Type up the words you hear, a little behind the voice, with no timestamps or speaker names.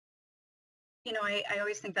I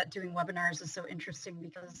always think that doing webinars is so interesting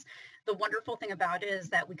because the wonderful thing about it is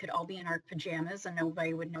that we could all be in our pajamas and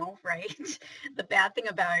nobody would know, right? The bad thing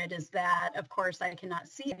about it is that, of course, I cannot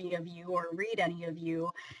see any of you or read any of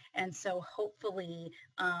you. And so hopefully,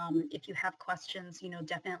 if you have questions,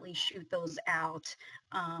 definitely shoot those out,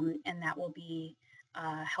 and that will be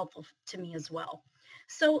helpful to me as well.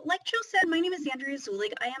 So like Joe said, my name is Andrea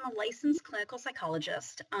Zulig. I am a licensed clinical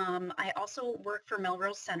psychologist. I also work for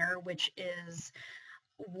Melrose Center, which is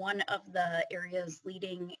one of the area's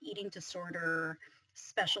leading eating disorder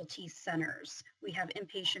specialty centers. We have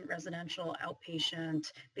inpatient, residential,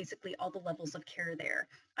 outpatient, basically all the levels of care there.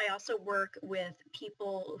 I also work with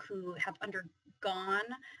people who have undergone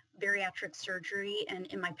bariatric surgery, and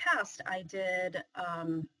in my past, I did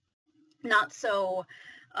not so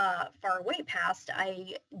far away past,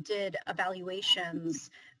 I did evaluations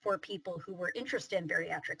for people who were interested in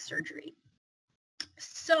bariatric surgery.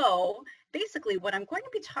 So basically what I'm going to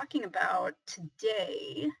be talking about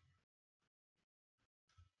today,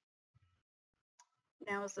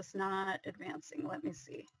 now is this not advancing? Let me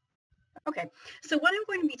see. Okay, so what I'm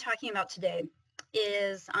going to be talking about today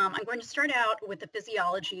is I'm going to start out with the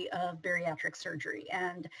physiology of bariatric surgery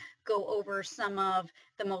and go over some of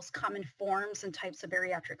the most common forms and types of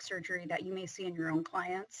bariatric surgery that you may see in your own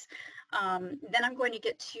clients. Then I'm going to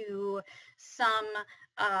get to some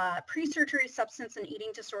pre-surgery substance and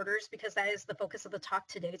eating disorders, because that is the focus of the talk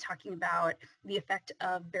today, talking about the effect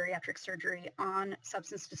of bariatric surgery on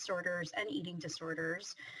substance disorders and eating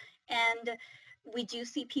disorders. And we do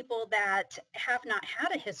see people that have not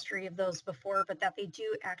had a history of those before, but that they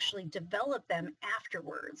do actually develop them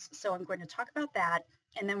afterwards. So I'm going to talk about that,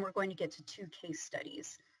 and then we're going to get to 2 case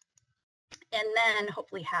studies. And then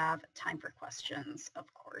hopefully have time for questions,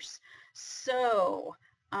 of course. So,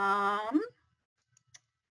 all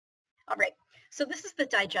right. So this is the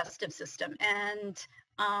digestive system, and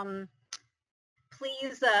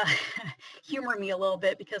please humor me a little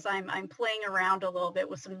bit because I'm playing around a little bit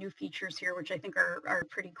with some new features here, which I think are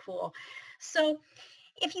pretty cool. So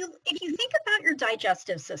if you think about your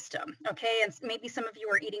digestive system, okay, and maybe some of you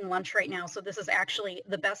are eating lunch right now, so this is actually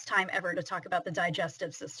the best time ever to talk about the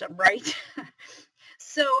digestive system, right?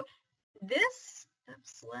 So this,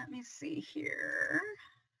 oops, let me see here.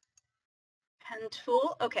 Pen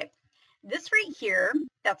tool, okay. This right here,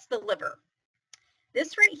 that's the liver.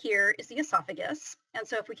 This right here is the esophagus. And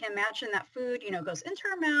so if we can imagine that food, goes into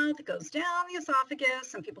our mouth, it goes down the esophagus,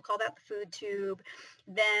 some people call that the food tube,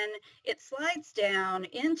 then it slides down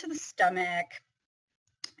into the stomach,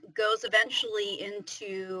 goes eventually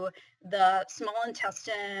into the small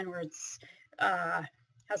intestine where it's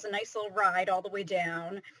has a nice little ride all the way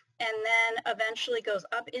down, and then eventually goes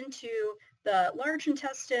up into the large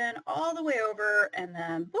intestine all the way over, and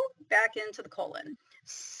then boop, back into the colon.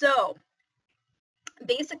 So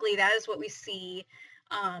basically, that is what we see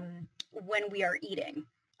when we are eating.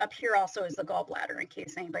 Up here also is the gallbladder, in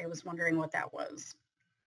case anybody was wondering what that was.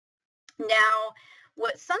 Now,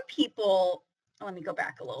 what some people, let me go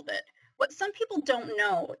back a little bit. What some people don't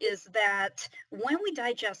know is that when we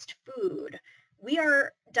digest food, we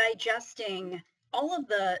are digesting all of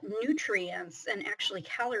the nutrients and actually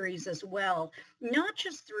calories as well, not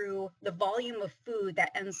just through the volume of food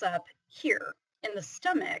that ends up here in the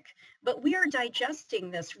stomach, but we are digesting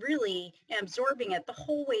this really and absorbing it the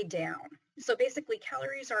whole way down. So basically,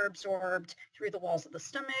 calories are absorbed through the walls of the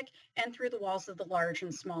stomach and through the walls of the large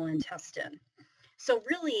and small intestine. So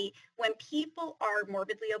really, when people are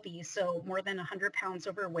morbidly obese, so more than 100 pounds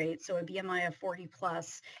overweight, so a BMI of 40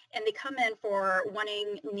 plus, and they come in for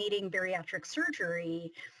needing bariatric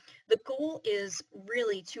surgery, the goal is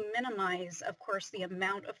really to minimize, of course, the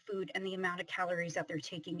amount of food and the amount of calories that they're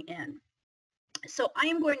taking in. So I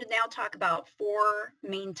am going to now talk about 4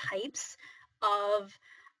 main types of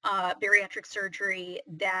bariatric surgery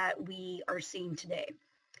that we are seeing today.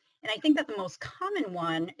 And I think that the most common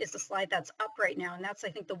one is the slide that's up right now, and that's, I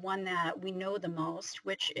think, the one that we know the most,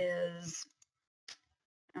 which is,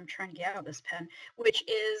 I'm trying to get out of this pen, which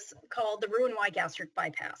is called the Roux-en-Y gastric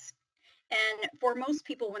bypass. And for most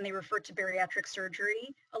people, when they refer to bariatric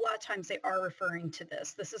surgery, a lot of times they are referring to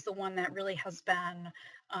this. This is the one that really has been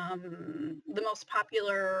the most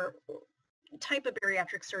popular type of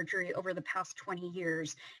bariatric surgery over the past 20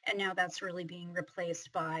 years. And now that's really being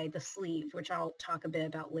replaced by the sleeve, which I'll talk a bit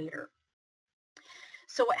about later.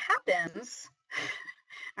 So what happens,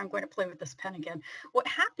 I'm going to play with this pen again. What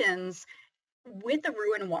happens with the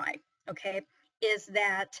Roux-en-Y, okay, is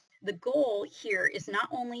that the goal here is not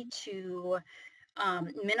only to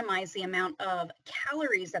minimize the amount of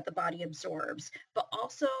calories that the body absorbs, but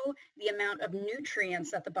also the amount of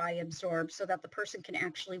nutrients that the body absorbs so that the person can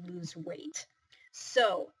actually lose weight.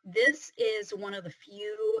 So this is one of the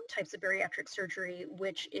few types of bariatric surgery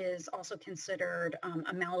which is also considered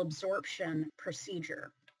a malabsorption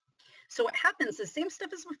procedure. So what happens is same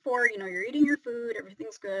stuff as before, you're eating your food,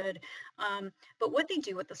 everything's good. But what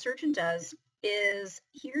the surgeon does is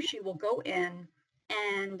he or she will go in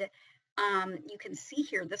and you can see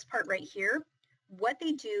here, this part right here, what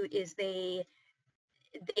they do is they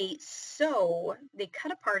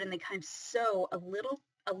cut apart and they kind of sew a little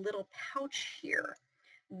pouch here,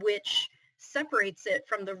 which separates it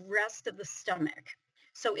from the rest of the stomach.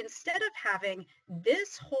 So instead of having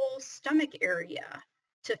this whole stomach area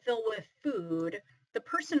to fill with food, the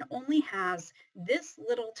person only has this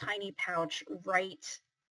little tiny pouch right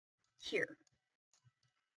here.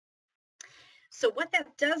 So what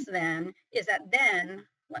that does then is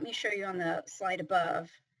let me show you on the slide above,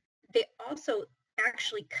 they also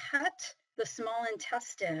actually cut the small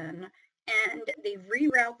intestine and they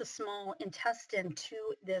reroute the small intestine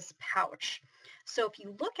to this pouch. So if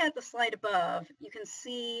you look at the slide above, you can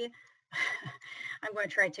see, I'm going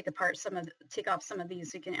to try to take off some of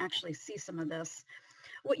these so you can actually see some of this.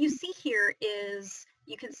 What you see here is,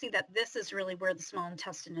 you can see that this is really where the small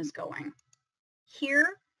intestine is going.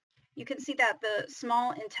 Here, you can see that the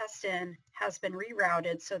small intestine has been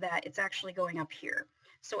rerouted so that it's actually going up here.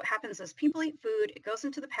 So what happens is people eat food, it goes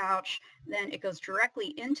into the pouch, then it goes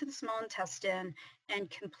directly into the small intestine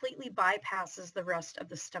and completely bypasses the rest of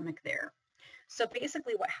the stomach there. So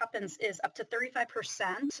basically what happens is up to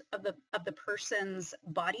 35% of the person's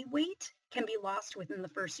body weight can be lost within the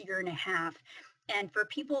first year and a half. And for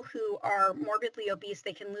people who are morbidly obese,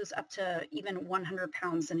 they can lose up to even 100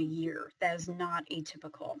 pounds in a year. That is not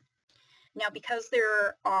atypical. Now, because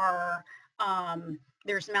there's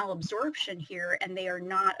malabsorption here and they are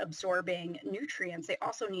not absorbing nutrients, they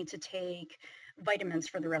also need to take vitamins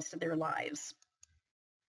for the rest of their lives.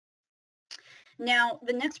 Now,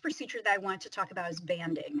 the next procedure that I want to talk about is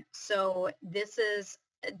banding. So this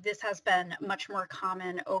has been much more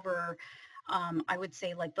common over, I would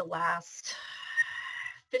say, like the last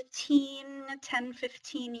 10,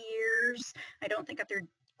 15 years. I don't think that they're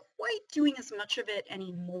quite doing as much of it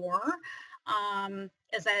anymore,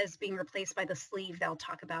 as that is being replaced by the sleeve that I'll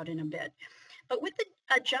talk about in a bit. But with the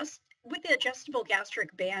adjustable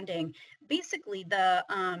gastric banding, basically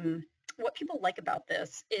what people like about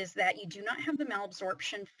this is that you do not have the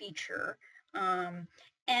malabsorption feature, and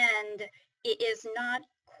it is not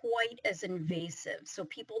quite as invasive. So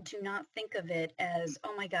people do not think of it as,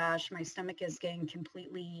 oh my gosh, my stomach is getting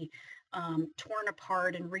completely torn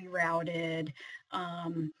apart and rerouted.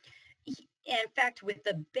 In fact, with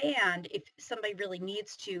the band, if somebody really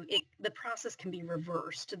needs to, the process can be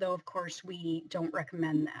reversed, though of course we don't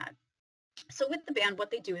recommend that. So with the band, what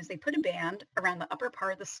they do is they put a band around the upper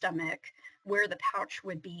part of the stomach where the pouch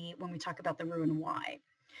would be when we talk about the Roux-en-Y.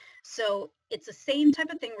 So it's the same type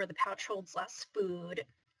of thing where the pouch holds less food.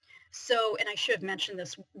 So, and I should have mentioned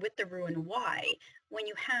this with the Roux-en-Y, when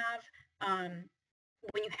you have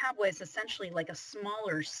what is essentially like a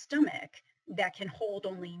smaller stomach that can hold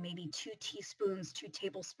only maybe 2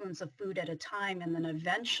 tablespoons of food at a time, and then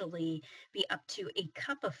eventually be up to a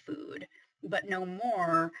cup of food, but no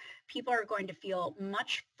more, people are going to feel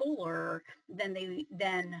much fuller than they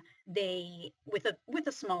with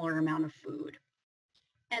a smaller amount of food.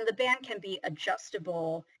 And the band can be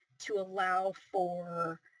adjustable to allow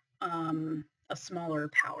for a smaller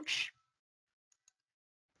pouch.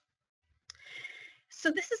 So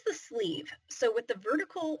this is the sleeve. So with the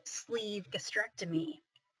vertical sleeve gastrectomy,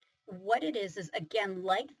 what it is again,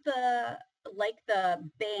 like the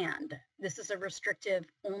band, this is a restrictive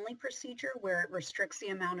only procedure where it restricts the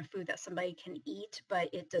amount of food that somebody can eat, but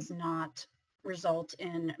it does not result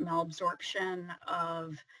in malabsorption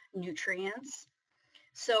of nutrients.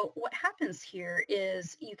 So what happens here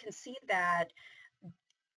is you can see that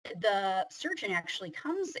the surgeon actually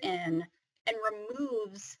comes in and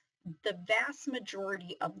removes the vast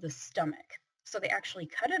majority of the stomach. So they actually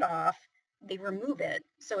cut it off, they remove it.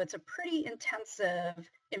 So it's a pretty intensive,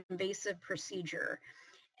 invasive procedure.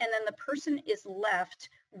 And then the person is left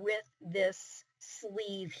with this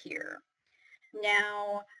sleeve here.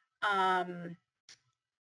 Now,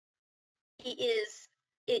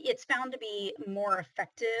 it's found to be more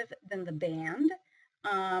effective than the band.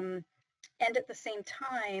 And at the same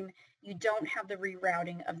time, you don't have the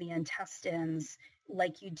rerouting of the intestines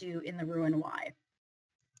like you do in the Roux-en-Y.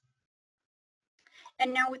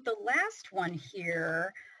 And now with the last one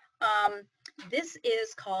here, this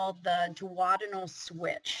is called the duodenal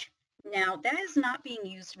switch. Now, that is not being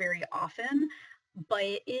used very often, but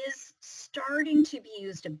it is starting to be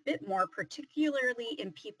used a bit more, particularly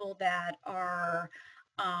in people that are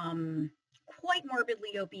quite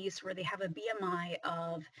morbidly obese, where they have a BMI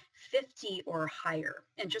of 50 or higher.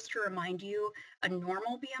 And just to remind you, a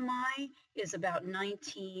normal BMI is about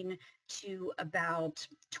 19 to about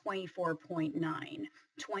 24.9.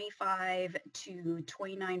 25 to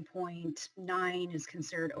 29.9 is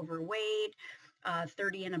considered overweight.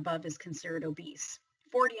 30 and above is considered obese.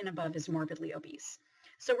 40 and above is morbidly obese.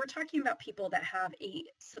 So we're talking about people that have a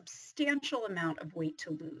substantial amount of weight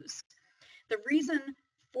to lose. The reason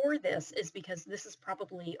for this is because this is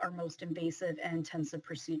probably our most invasive and intensive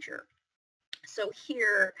procedure. So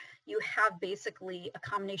here you have basically a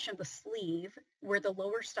combination of the sleeve where the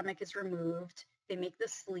lower stomach is removed. They make the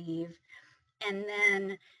sleeve, and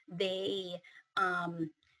then they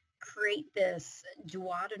create this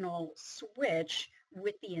duodenal switch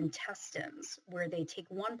with the intestines, where they take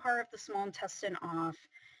one part of the small intestine off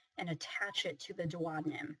and attach it to the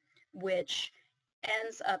duodenum, which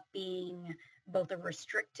ends up being both a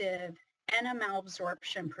restrictive and a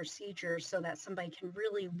malabsorption procedure so that somebody can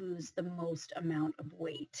really lose the most amount of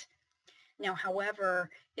weight. Now, however,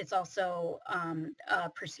 it's also a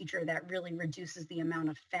procedure that really reduces the amount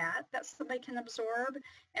of fat that somebody can absorb.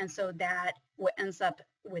 And so that what ends up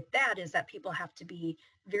with that is that people have to be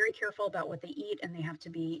very careful about what they eat, and they have to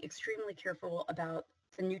be extremely careful about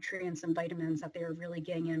the nutrients and vitamins that they are really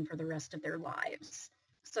getting in for the rest of their lives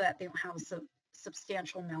so that they don't have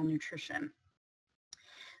substantial malnutrition.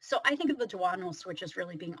 So I think of the duodenal switch as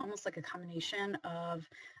really being almost like a combination of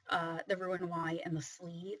the Roux-en-Y and the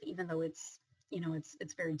sleeve, even though it's,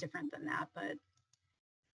 it's very different than that. But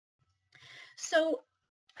so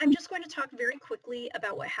I'm just going to talk very quickly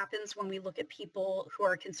about what happens when we look at people who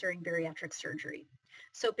are considering bariatric surgery.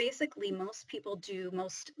 So basically, most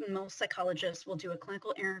psychologists will do a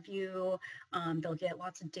clinical interview. They'll get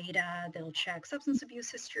lots of data. They'll check substance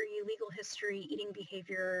abuse history, legal history, eating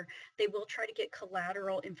behavior. They will try to get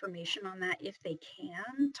collateral information on that if they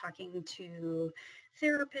can, talking to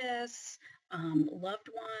therapists, loved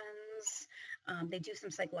ones. They do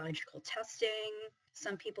some psychological testing.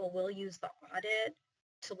 Some people will use the audit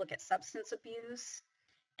to look at substance abuse.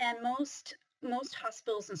 And most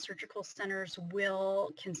hospitals and surgical centers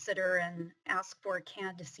will consider and ask for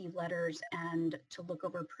candidacy letters and to look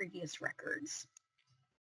over previous records.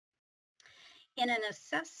 In an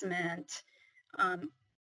assessment,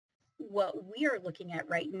 what we are looking at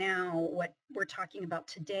right now, what we're talking about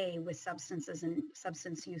today with substances and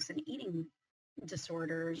substance use and eating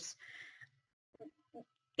disorders,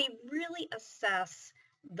 they really assess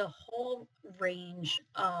the whole range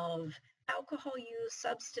of alcohol use,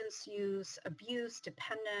 substance use, abuse,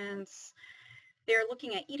 dependence. They're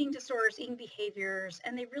looking at eating disorders, eating behaviors,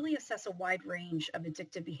 and they really assess a wide range of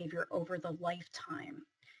addictive behavior over the lifetime,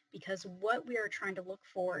 because what we are trying to look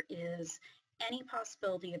for is any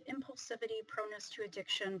possibility of impulsivity, proneness to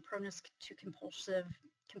addiction, proneness to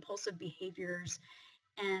compulsive behaviors,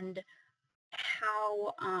 and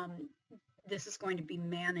how this is going to be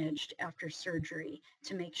managed after surgery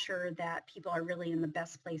to make sure that people are really in the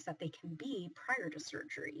best place that they can be prior to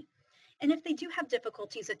surgery. And if they do have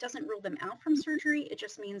difficulties, it doesn't rule them out from surgery. It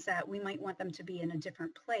just means that we might want them to be in a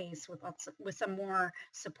different place with some more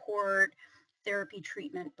support, therapy,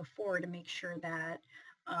 treatment before, to make sure that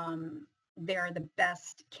they're the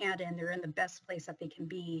best candidate and they're in the best place that they can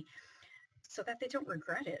be, so that they don't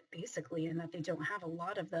regret it, basically, and that they don't have a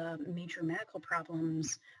lot of the major medical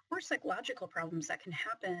problems or psychological problems that can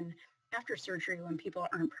happen after surgery when people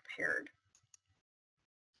aren't prepared.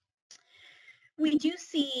 We do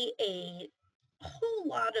see a whole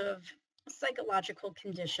lot of psychological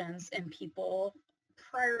conditions in people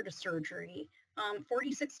prior to surgery.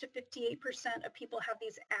 46 to 58% of people have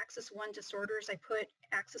these axis 1 disorders. I put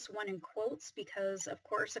axis 1 in quotes because, of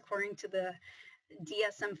course, according to the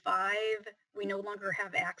DSM-5, we no longer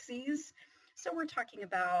have axes. So we're talking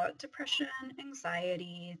about depression,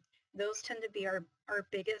 anxiety. Those tend to be our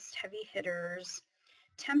biggest heavy hitters.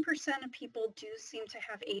 10% of people do seem to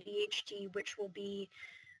have ADHD, which will be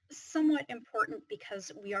somewhat important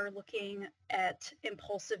because we are looking at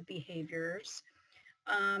impulsive behaviors.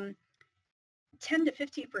 10 to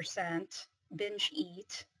 50% binge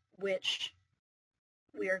eat, which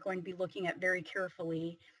we are going to be looking at very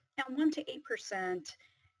carefully. And 1 to 8%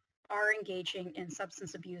 are engaging in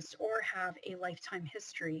substance abuse or have a lifetime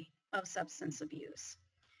history of substance abuse.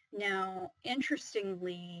 Now,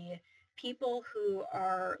 interestingly, people who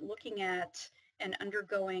are looking at and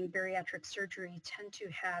undergoing bariatric surgery tend to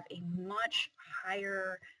have a much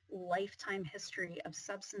higher lifetime history of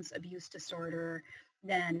substance abuse disorder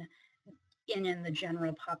than in the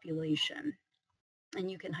general population. And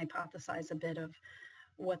you can hypothesize a bit of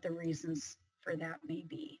what the reasons for that may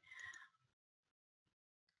be.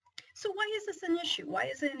 So why is this an issue? Why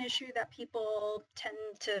is it an issue that people, 10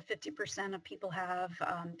 to 50% of people have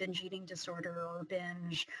binge eating disorder or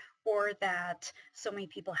binge, or that so many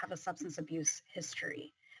people have a substance abuse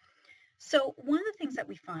history? So one of the things that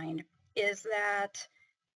we find is that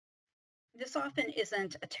this often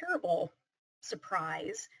isn't a terrible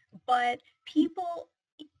surprise, but people,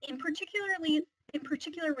 in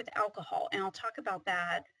particular with alcohol, and I'll talk about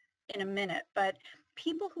that in a minute, but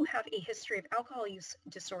people who have a history of alcohol use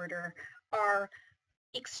disorder are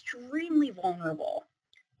extremely vulnerable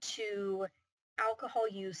to alcohol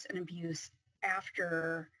use and abuse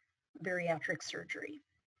after bariatric surgery.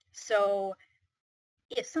 So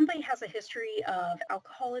if somebody has a history of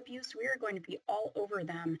alcohol abuse, we are going to be all over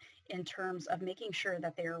them in terms of making sure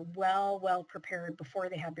that they are well prepared before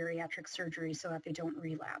they have bariatric surgery so that they don't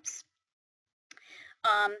relapse.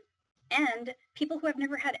 And people who have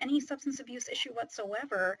never had any substance abuse issue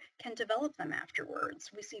whatsoever can develop them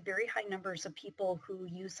afterwards. We see very high numbers of people who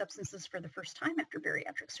use substances for the first time after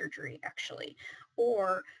bariatric surgery, actually,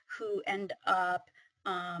 or who end up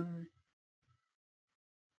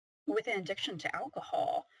with an addiction to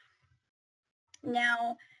alcohol.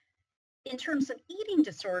 Now, in terms of eating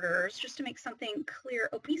disorders, just to make something clear,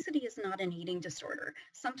 obesity is not an eating disorder.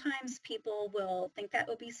 Sometimes people will think that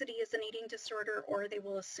obesity is an eating disorder, or they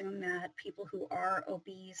will assume that people who are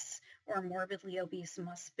obese or morbidly obese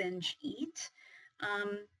must binge eat.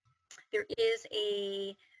 There is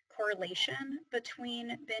a correlation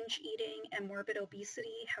between binge eating and morbid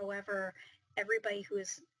obesity. However, everybody who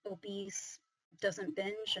is obese doesn't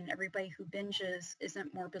binge, and everybody who binges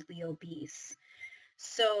isn't morbidly obese.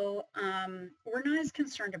 So we're not as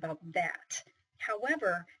concerned about that.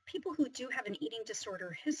 However, people who do have an eating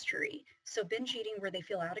disorder history, so binge eating where they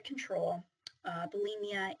feel out of control,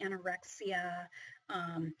 bulimia, anorexia,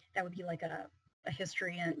 that would be like a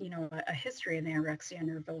history, and a history of anorexia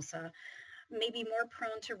nervosa, may be more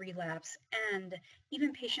prone to relapse. And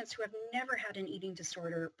even patients who have never had an eating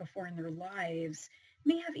disorder before in their lives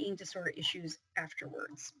may have eating disorder issues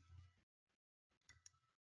afterwards.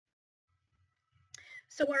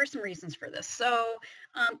 So what are some reasons for this? So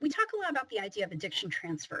we talk a lot about the idea of addiction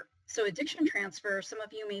transfer. So addiction transfer, some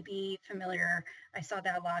of you may be familiar. I saw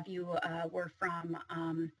that a lot of you were from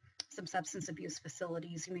some substance abuse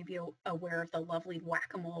facilities. You may be aware of the lovely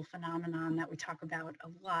whack-a-mole phenomenon that we talk about a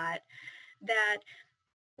lot, that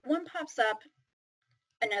one pops up,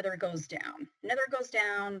 another goes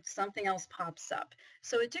down, something else pops up.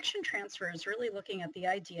 So addiction transfer is really looking at the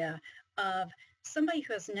idea of somebody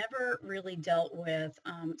who has never really dealt with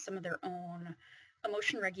some of their own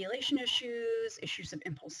emotion regulation issues of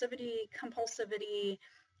impulsivity, compulsivity,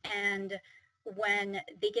 and when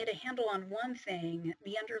they get a handle on one thing,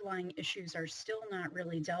 the underlying issues are still not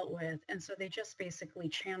really dealt with, and so they just basically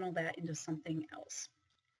channel that into something else.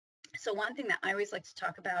 So one thing that I always like to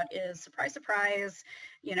talk about is, surprise, surprise,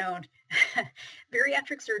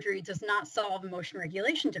 bariatric surgery does not solve emotion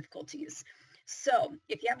regulation difficulties. So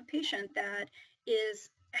if you have a patient that is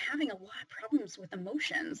having a lot of problems with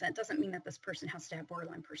emotions, that doesn't mean that this person has to have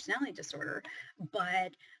borderline personality disorder,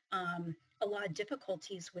 but a lot of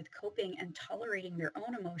difficulties with coping and tolerating their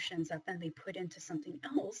own emotions that then they put into something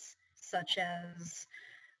else, such as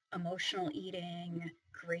emotional eating,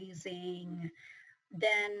 grazing,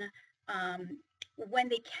 then when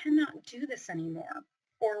they cannot do this anymore,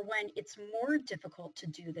 or when it's more difficult to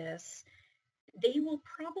do this, they will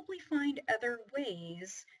probably find other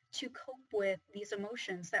ways to cope with these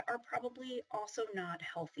emotions that are probably also not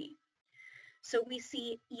healthy. So we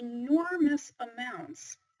see enormous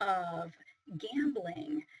amounts of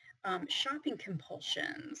gambling, shopping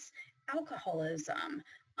compulsions, alcoholism,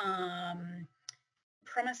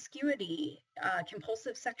 promiscuity,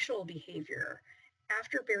 compulsive sexual behavior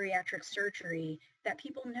after bariatric surgery that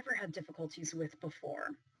people never had difficulties with before.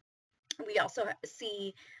 We also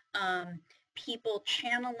see people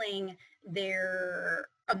channeling their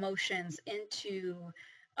emotions into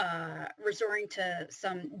resorting to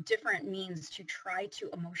some different means to try to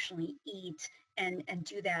emotionally eat and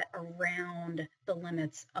do that around the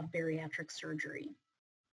limits of bariatric surgery.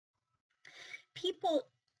 People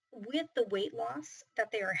with the weight loss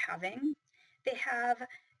that they are having,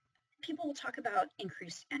 people will talk about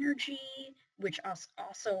increased energy, which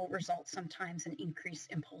also results sometimes in increased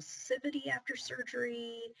impulsivity after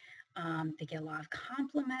surgery. They get a lot of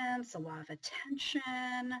compliments, a lot of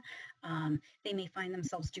attention. They may find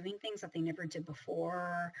themselves doing things that they never did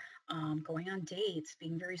before, going on dates,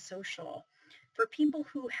 being very social. For people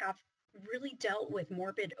who have really dealt with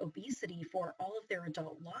morbid obesity for all of their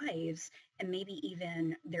adult lives and maybe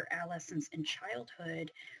even their adolescence and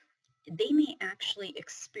childhood, they may actually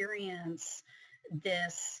experience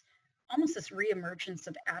this almost this reemergence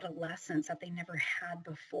of adolescence that they never had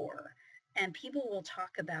before. And people will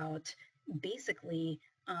talk about basically,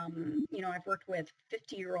 I've worked with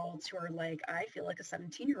 50-year-olds who are like, I feel like a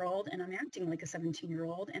 17-year-old and I'm acting like a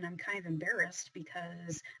 17-year-old and I'm kind of embarrassed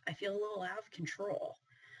because I feel a little out of control.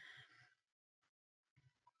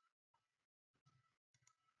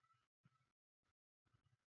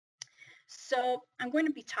 So I'm going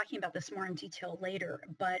to be talking about this more in detail later,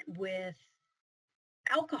 but with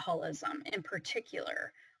alcoholism in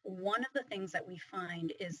particular, one of the things that we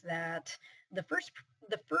find is that the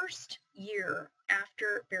first year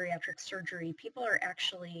after bariatric surgery, people are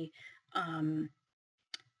actually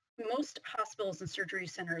most hospitals and surgery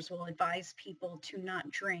centers will advise people to not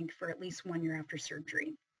drink for at least 1 year after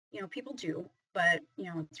surgery. People do, but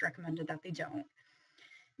it's recommended that they don't.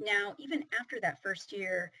 Now, even after that first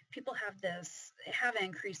year, people have an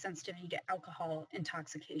increased sensitivity to alcohol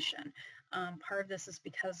intoxication. Part of this is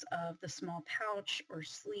because of the small pouch or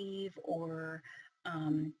sleeve or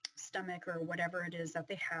stomach or whatever it is that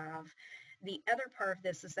they have. The other part of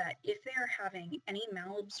this is that if they are having any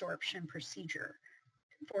malabsorption procedure,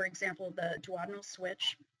 for example, the duodenal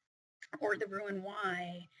switch or the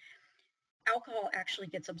Roux-en-Y, alcohol actually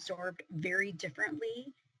gets absorbed very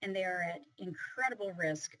differently and they are at incredible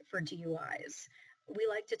risk for DUIs. We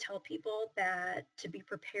like to tell people that to be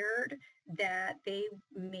prepared that they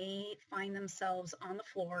may find themselves on the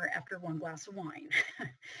floor after 1 glass of wine.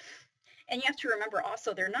 And you have to remember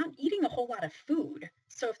also, they're not eating a whole lot of food.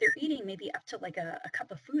 So if they're eating maybe up to like a cup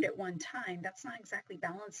of food at one time, that's not exactly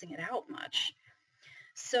balancing it out much.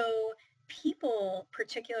 So people,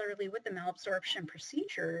 particularly with the malabsorption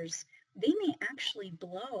procedures, they may actually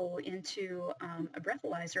blow into a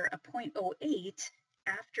breathalyzer of 0.08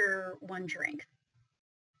 after 1 drink.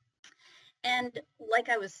 And like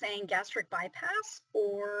I was saying, gastric bypass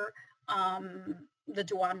or the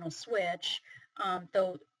duodenal switch,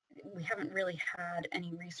 though we haven't really had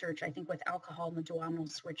any research, I think, with alcohol in the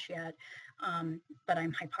duodenal switch yet, but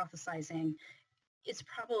I'm hypothesizing, it's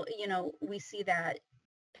probably, we see that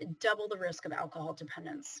double the risk of alcohol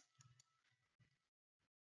dependence.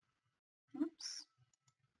 Oops.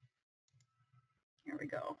 Here we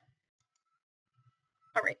go.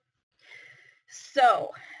 All right.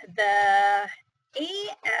 So the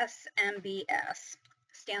ASMBS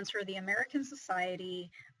stands for the American Society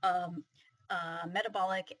of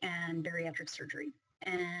Metabolic and Bariatric Surgery.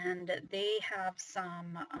 And they have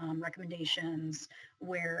some recommendations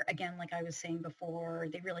where, again, like I was saying before,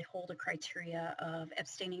 they really hold a criteria of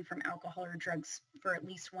abstaining from alcohol or drugs for at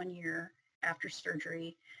least 1 year after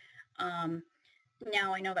surgery.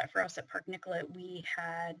 Now, I know that for us at Park Nicollet, we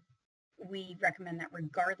recommend that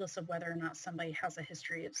regardless of whether or not somebody has a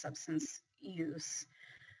history of substance use.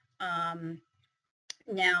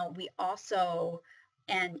 Now, we also,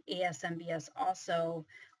 and ASMBS also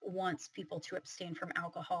wants people to abstain from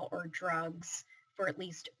alcohol or drugs for at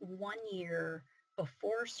least 1 year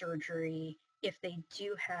before surgery if they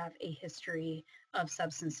do have a history of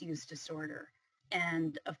substance use disorder.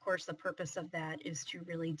 And of course, the purpose of that is to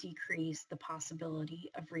really decrease the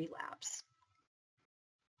possibility of relapse.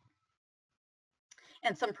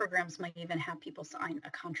 And some programs might even have people sign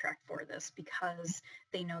a contract for this because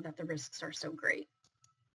they know that the risks are so great.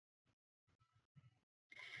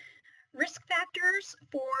 Risk factors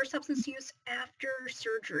for substance use after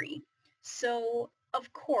surgery. So,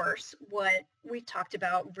 of course, what we talked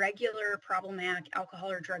about, regular problematic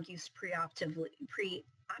alcohol or drug use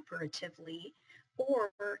preoperatively,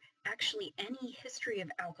 or actually any history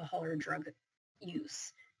of alcohol or drug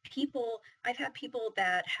use. I've had people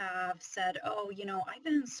that have said, oh, I've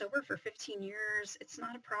been sober for 15 years. It's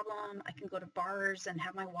not a problem. I can go to bars and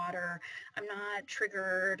have my water. I'm not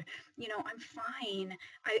triggered. I'm fine.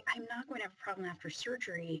 I'm not going to have a problem after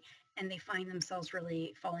surgery. And they find themselves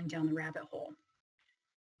really falling down the rabbit hole.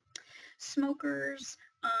 Smokers,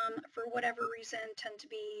 for whatever reason, tend to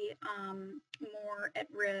be more at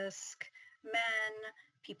risk. Men,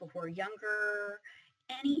 people who are younger,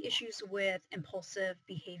 any issues with impulsive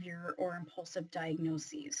behavior or impulsive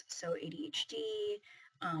diagnoses. So ADHD,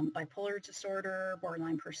 bipolar disorder,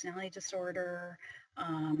 borderline personality disorder,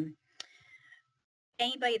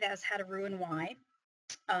 anybody that has had a Roux-en-Y,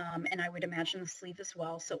 and I would imagine the sleeve as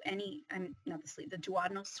well. So not the sleeve, the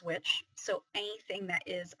duodenal switch. So anything that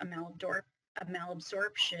is a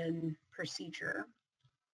malabsorption procedure.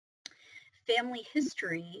 Family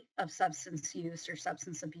history of substance use or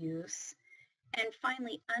substance abuse. And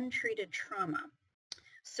finally, untreated trauma.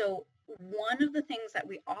 So one of the things that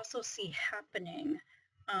we also see happening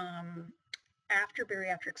after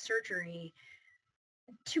bariatric surgery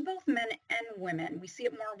to both men and women, we see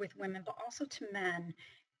it more with women, but also to men,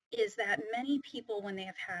 is that many people, when they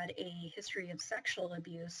have had a history of sexual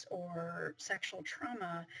abuse or sexual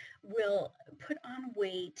trauma, will put on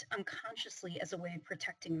weight unconsciously as a way of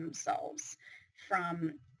protecting themselves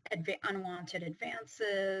from unwanted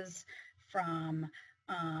advances, from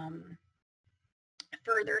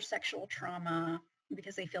further sexual trauma,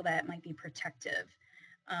 because they feel that it might be protective.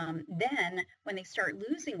 Then when they start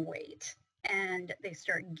losing weight and they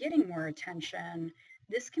start getting more attention,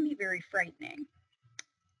 this can be very frightening.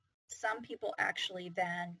 Some people actually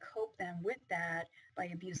then cope then with that by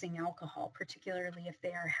abusing alcohol, particularly if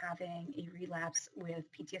they are having a relapse with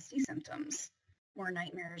PTSD symptoms, more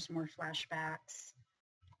nightmares, more flashbacks,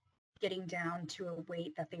 getting down to a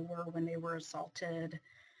weight that they were when they were assaulted,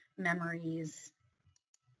 memories.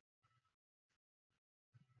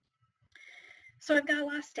 So I've got a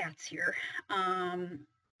lot of stats here.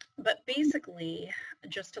 But basically,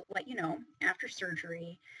 just to let you know, after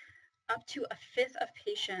surgery, up to a fifth of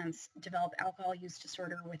patients develop alcohol use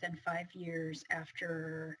disorder within 5 years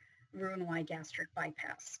after Roux-en-Y gastric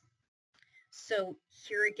bypass. So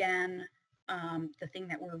here again, the thing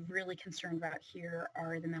that we're really concerned about here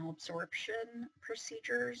are the malabsorption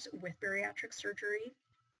procedures with bariatric surgery,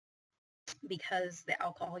 because the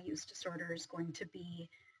alcohol use disorder is going to be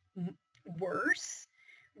worse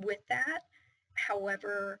with that.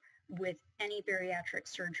 However, with any bariatric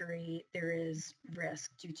surgery, there is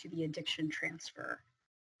risk due to the addiction transfer.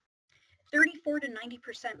 34 to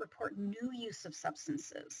 90% report new use of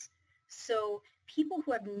substances. So people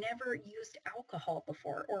who have never used alcohol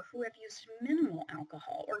before, or who have used minimal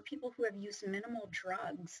alcohol, or people who have used minimal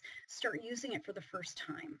drugs start using it for the first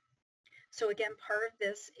time. So again, part of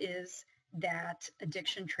this is that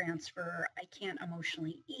addiction transfer. I can't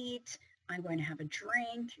emotionally eat. I'm going to have a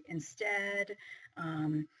drink instead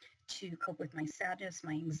to cope with my sadness,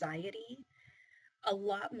 my anxiety. A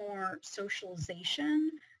lot more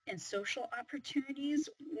socialization and social opportunities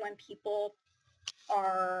when people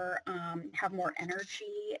are have more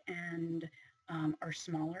energy and are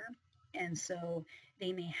smaller. And so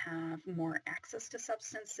they may have more access to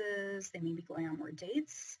substances. They may be going on more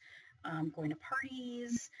dates, going to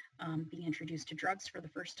parties, being introduced to drugs for the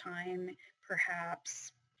first time,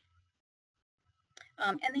 perhaps.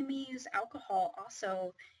 And they may use alcohol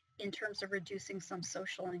also in terms of reducing some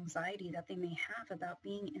social anxiety that they may have about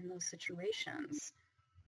being in those situations.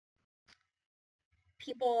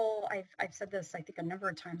 People, I've said this, I think, a number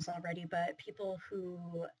of times already, but people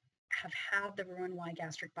who have had the Roux-en-Y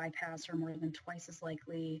gastric bypass are more than twice as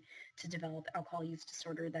likely to develop alcohol use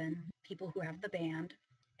disorder than people who have the band.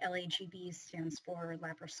 LAGB stands for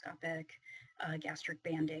laparoscopic gastric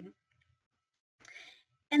banding.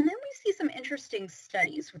 And then we see some interesting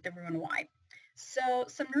studies with the Roux-en-Y. So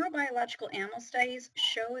some neurobiological animal studies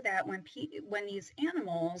show that when these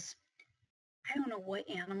animals, I don't know what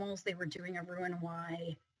animals they were doing a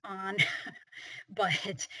Roux-en-Y on,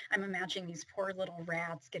 but I'm imagining these poor little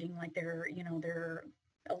rats getting like their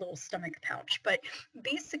a little stomach pouch. But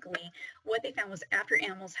basically what they found was after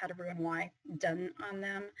animals had a Roux-en-Y done on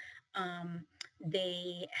them,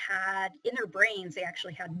 they had in their brains, they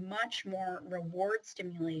actually had much more reward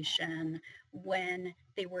stimulation when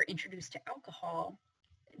they were introduced to alcohol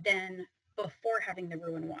than before having the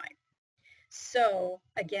Roux-en-Y. So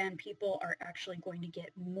again, people are actually going to get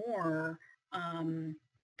more kind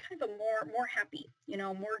of a more happy,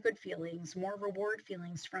 more good feelings, more reward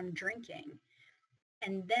feelings from drinking.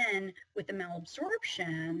 And then with the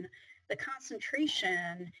malabsorption, the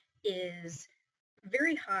concentration is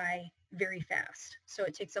very high, very fast. So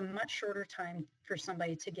it takes a much shorter time for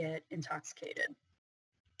somebody to get intoxicated.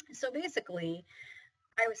 So basically,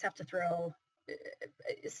 I always have to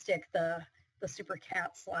stick the super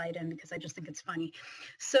cat slide in because I just think it's funny.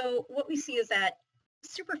 So what we see is that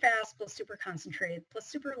super fast plus super concentrated plus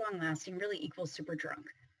super long lasting really equals super drunk.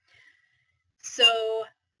 So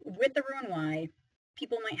with the Roux-en-Y,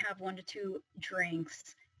 people might have 1 to 2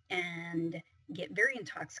 drinks and get very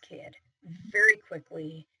intoxicated very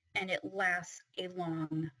quickly, and it lasts a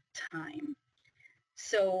long time.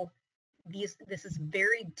 So this is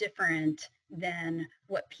very different than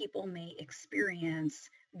what people may experience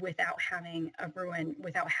without having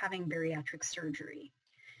without having bariatric surgery.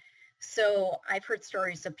 So I've heard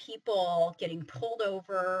stories of people getting pulled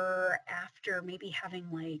over after maybe having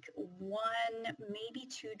like 1, maybe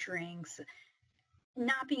 2 drinks,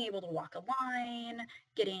 not being able to walk a line,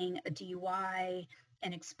 getting a DUI,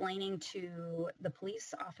 and explaining to the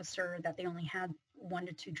police officer that they only had 1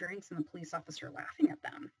 to 2 drinks, and the police officer laughing at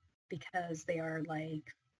them because they are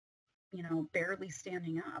like, barely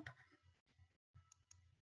standing up.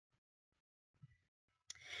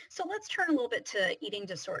 So let's turn a little bit to eating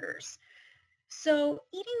disorders. So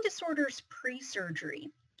eating disorders pre-surgery,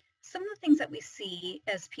 some of the things that we see,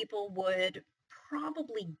 as people would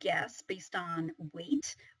probably guess based on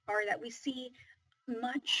weight, are that we see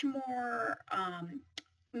much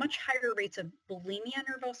higher rates of bulimia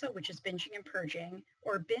nervosa, which is binging and purging,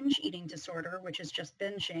 or binge eating disorder, which is just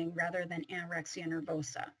binging, rather than anorexia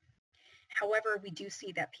nervosa. However, we do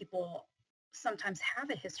see that people sometimes have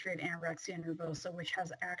a history of anorexia nervosa, which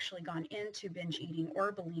has actually gone into binge eating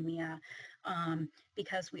or bulimia,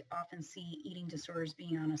 because we often see eating disorders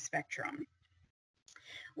being on a spectrum.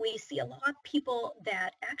 We see a lot of people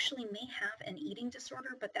that actually may have an eating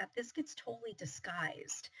disorder, but that this gets totally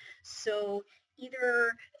disguised. So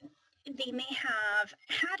either they may have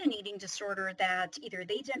had an eating disorder that either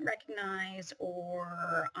they didn't recognize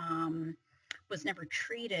or was never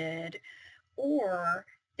treated, or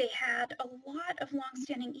they had a lot of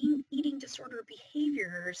longstanding eating disorder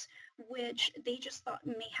behaviors, which they just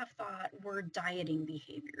may have thought were dieting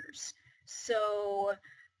behaviors. So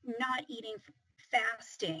not eating,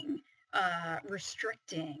 fasting,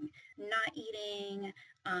 restricting, not eating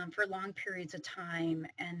for long periods of time,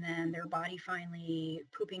 and then their body finally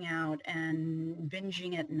pooping out and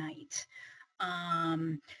binging at night.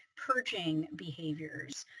 Purging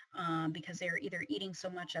behaviors, because they're either eating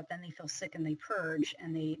so much that then they feel sick and they purge,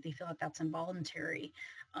 and they feel that that's involuntary,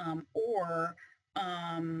 or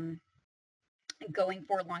going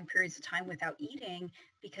for long periods of time without eating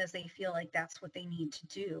because they feel like that's what they need to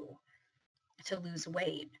do to lose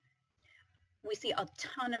weight. We see a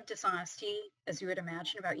ton of dishonesty, as you would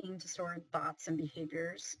imagine, about eating disordered thoughts and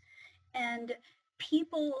behaviors. And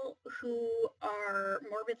people who are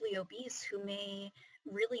morbidly obese, who may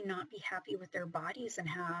really not be happy with their bodies and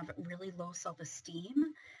have really low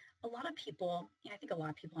self-esteem. I think a lot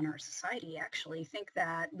of people in our society actually think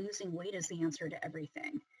that losing weight is the answer to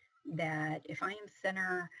everything. That if I am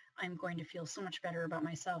thinner, I'm going to feel so much better about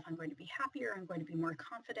myself. I'm going to be happier. I'm going to be more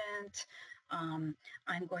confident. I'm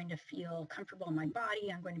going to feel comfortable in my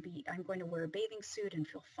body. I'm going to wear a bathing suit and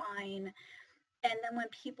feel fine. And then when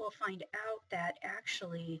people find out that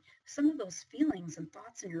actually some of those feelings and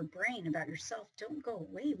thoughts in your brain about yourself don't go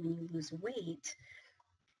away when you lose weight,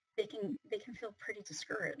 they can feel pretty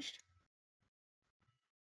discouraged.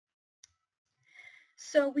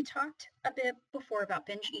 So we talked a bit before about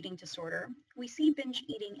binge eating disorder. We see binge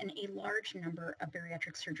eating in a large number of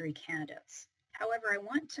bariatric surgery candidates. However, I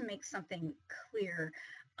want to make something clear.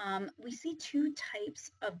 We see 2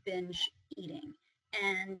 types of binge eating,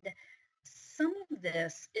 and some of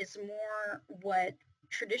this is more what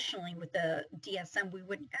traditionally with the DSM we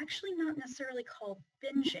would actually not necessarily call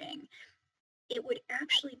binging. It would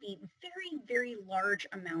actually be very, very large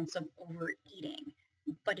amounts of overeating,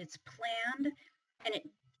 but it's planned, and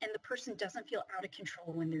the person doesn't feel out of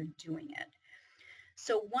control when they're doing it.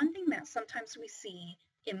 So one thing that sometimes we see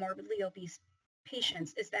in morbidly obese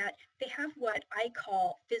patients is that they have what I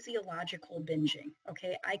call physiological binging.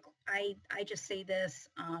 Okay, I just say this,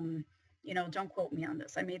 don't quote me on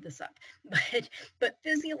this, I made this up, but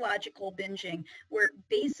physiological binging, where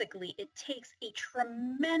basically it takes a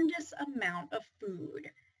tremendous amount of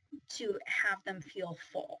food to have them feel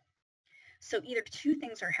full. So either 2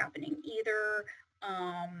 things are happening. Either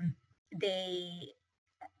they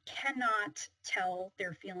cannot tell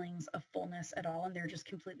their feelings of fullness at all, and they're just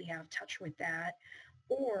completely out of touch with that,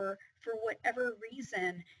 or for whatever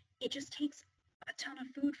reason, it just takes a ton of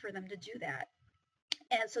food for them to do that.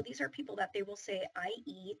 And so these are people that they will say, I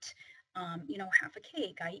eat, half a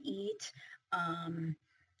cake. I eat 2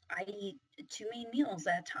 main meals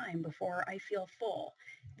at a time before I feel full.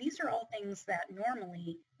 These are all things that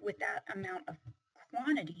normally, with that amount of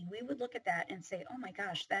quantity, we would look at that and say, oh my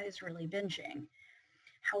gosh, that is really binging.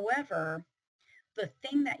 However, the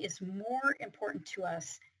thing that is more important to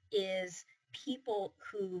us is people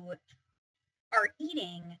who are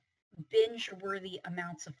eating binge-worthy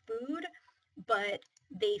amounts of food, but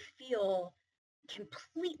they feel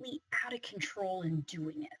completely out of control in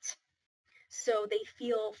doing it. So they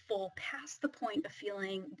feel full past the point of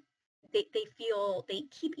feeling, they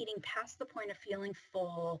keep eating past the point of feeling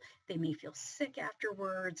full. They may feel sick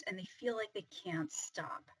afterwards, and they feel like they can't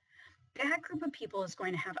stop. That group of people is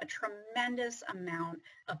going to have a tremendous amount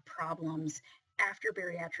of problems after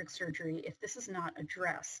bariatric surgery if this is not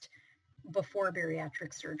addressed before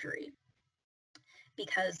bariatric surgery.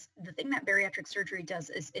 Because the thing that bariatric surgery does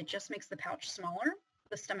is it just makes the pouch smaller,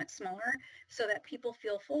 the stomach smaller so that people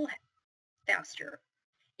feel full faster.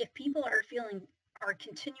 If people are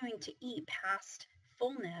continuing to eat past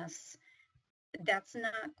fullness, that's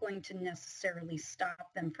not going to necessarily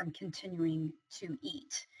stop them from continuing to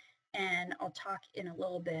eat. And I'll talk in a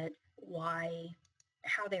little bit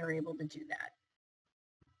how they are able to do that.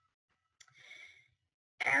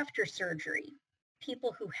 After surgery,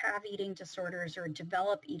 people who have eating disorders or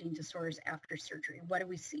develop eating disorders after surgery, what do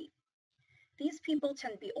we see? These people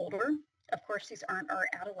tend to be older. Of course, these aren't our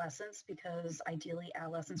adolescents because ideally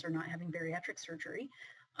adolescents are not having bariatric surgery.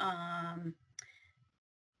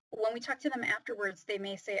 When we talk to them afterwards, they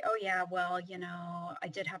may say, oh yeah, well, I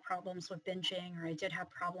did have problems with binging, or I did have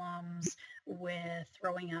problems with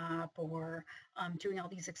throwing up, or doing all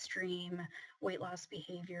these extreme weight loss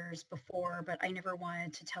behaviors before, but I never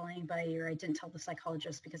wanted to tell anybody, or I didn't tell the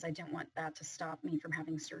psychologist because I didn't want that to stop me from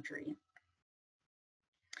having surgery.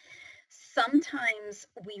 Sometimes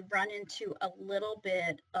we run into a little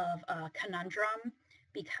bit of a conundrum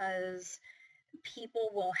because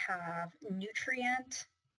people will have nutrient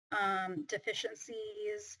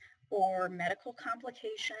deficiencies or medical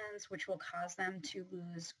complications, which will cause them to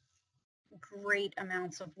lose great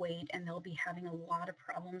amounts of weight, and they'll be having a lot of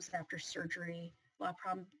problems after surgery, a lot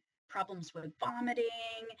of problems with vomiting,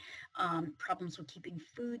 problems with keeping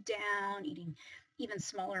food down, eating even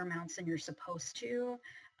smaller amounts than you're supposed to.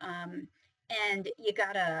 And you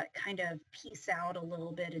gotta kind of piece out a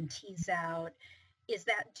little bit and tease out, is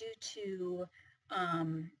that due to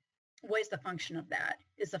what is the function of that?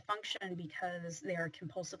 Is the function because they are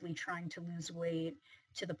compulsively trying to lose weight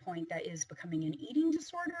to the point that is becoming an eating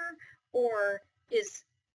disorder? Or is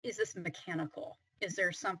this mechanical? Is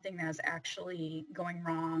there something that's actually going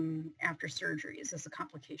wrong after surgery? Is this a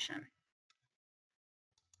complication?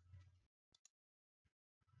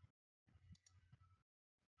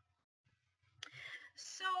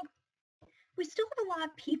 So we still have a lot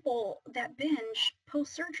of people that binge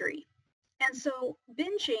post-surgery. And so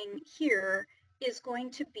binging here is going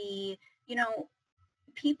to be,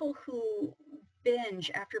 people who binge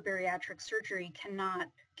after bariatric surgery cannot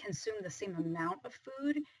consume the same amount of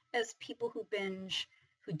food as people who binge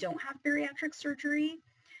who don't have bariatric surgery.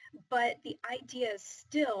 But the idea is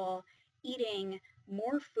still eating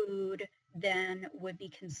more food than would be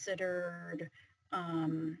considered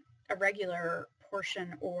a regular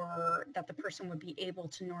portion, or that the person would be able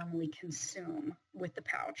to normally consume with the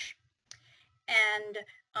pouch. And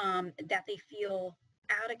that they feel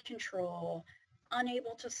out of control,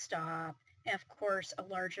 unable to stop, and of course, a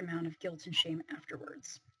large amount of guilt and shame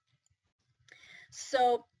afterwards.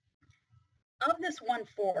 So of this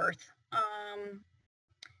 1/4,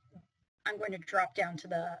 I'm going to drop down to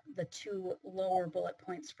the two lower bullet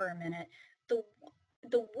points for a minute.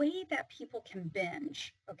 The way that people can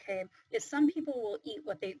binge, okay, is some people will eat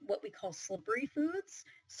what we call slippery foods.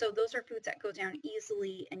 So those are foods that go down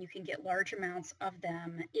easily and you can get large amounts of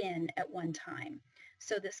them in at one time.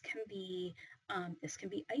 So this can be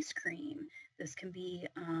ice cream. This can be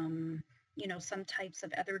some types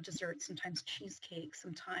of other desserts, sometimes cheesecake,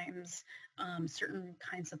 sometimes certain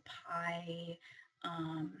kinds of pie,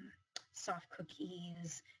 soft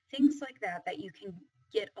cookies, things like that you can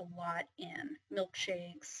get a lot in,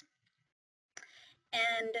 milkshakes.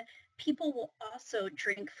 And people will also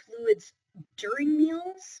drink fluids during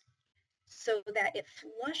meals so that it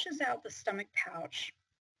flushes out the stomach pouch,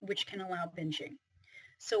 which can allow binging.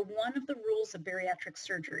 So one of the rules of bariatric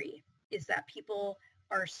surgery is that people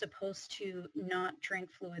are supposed to not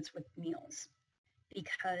drink fluids with meals,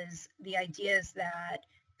 because the idea is that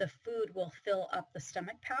the food will fill up the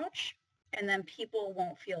stomach pouch and then people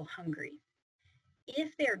won't feel hungry.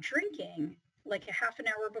 If they're drinking like a half an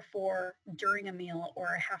hour before, during a meal,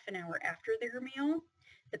 or a half an hour after their meal,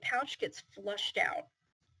 the pouch gets flushed out.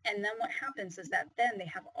 And then what happens is that then they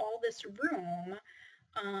have all this room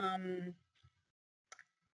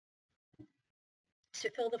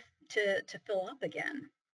to fill up again.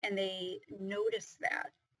 And they notice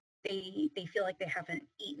that. They feel like they haven't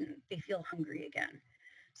eaten. They feel hungry again.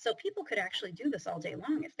 So people could actually do this all day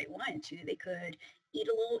long if they wanted to. They could eat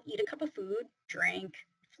a cup of food, drink,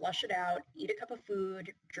 flush it out, eat a cup of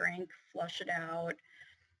food, drink, flush it out.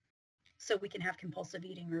 So we can have compulsive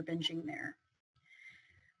eating or binging there.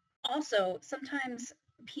 Also, sometimes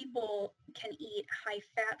people can eat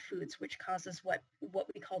high-fat foods, which causes what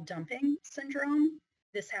we call dumping syndrome.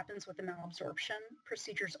 This happens with the malabsorption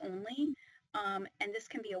procedures only. And this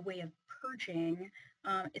can be a way of purging.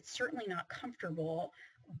 It's certainly not comfortable,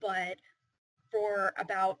 but for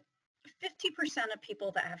about 50% of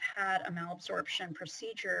people that have had a malabsorption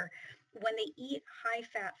procedure, when they eat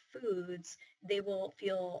high-fat foods, they will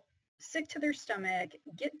feel sick to their stomach,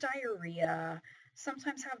 get diarrhea,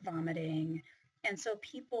 sometimes have vomiting. And so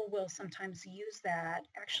people will sometimes use that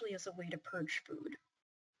actually as a way to purge food.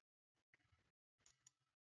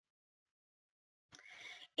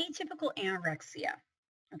 Atypical anorexia.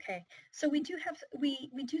 Okay, so we do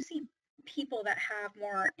see people that have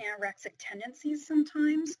more anorexic tendencies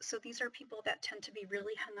sometimes. So these are people that tend to be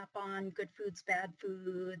really hung up on good foods, bad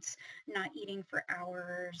foods, not eating for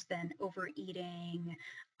hours, then overeating,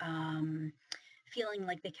 feeling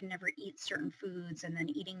like they can never eat certain foods and then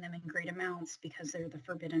eating them in great amounts because they're the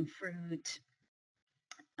forbidden fruit.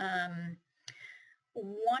 One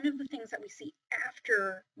of the things that we see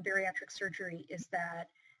after bariatric surgery is that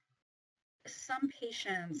some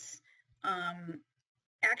patients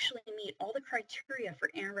actually meet all the criteria for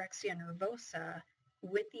anorexia nervosa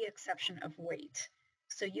with the exception of weight.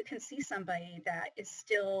 So you can see somebody that is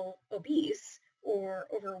still obese or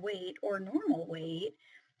overweight or normal weight.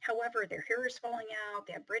 However, their hair is falling out,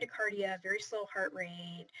 they have bradycardia, very slow heart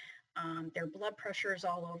rate, their blood pressure is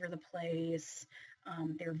all over the place,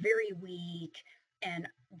 they're very weak, and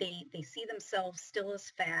they see themselves still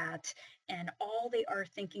as fat, and all they are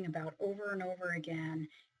thinking about over and over again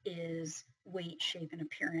is weight, shape, and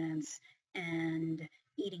appearance, and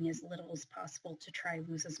eating as little as possible to try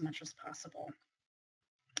lose as much as possible.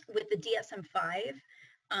 With the DSM-5,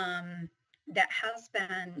 that has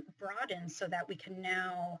been broadened so that we can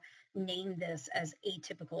now name this as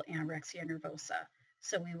atypical anorexia nervosa.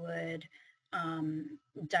 So we would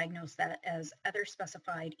diagnose that as other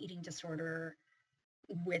specified eating disorder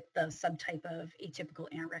with the subtype of atypical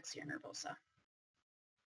anorexia nervosa.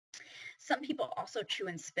 Some people also chew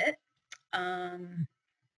and spit. I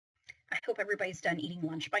hope everybody's done eating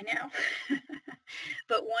lunch by now.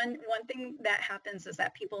 But one thing that happens is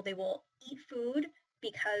that people, they will eat food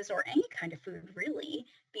because, or any kind of food really,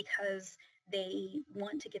 because they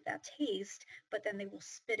want to get that taste, but then they will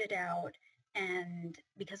spit it out, and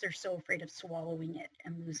because they're so afraid of swallowing it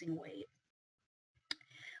and losing weight.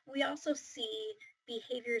 We also see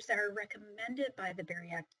behaviors that are recommended by the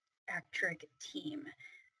bariatric team,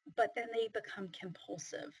 but then they become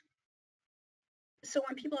compulsive. So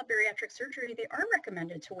when people have bariatric surgery, they are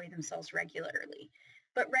recommended to weigh themselves regularly,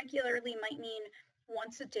 but regularly might mean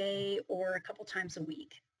once a day or a couple times a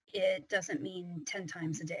week. It doesn't mean 10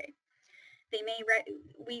 times a day.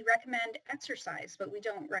 We recommend exercise, but we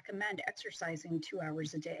don't recommend exercising 2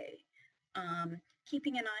 hours a day.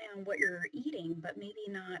 Keeping an eye on what you're eating, but maybe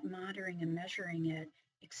not monitoring and measuring it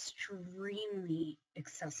extremely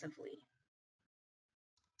excessively.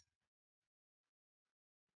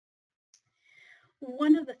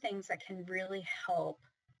 One of the things that can really help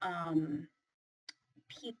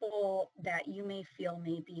people that you may feel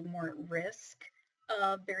may be more at risk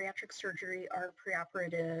of bariatric surgery are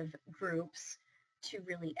preoperative groups to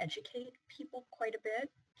really educate people quite a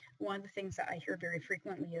bit. One of the things that I hear very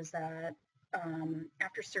frequently is that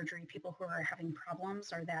after surgery, people who are having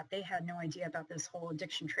problems are that they had no idea about this whole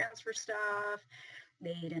addiction transfer stuff.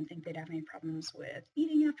 They didn't think they'd have any problems with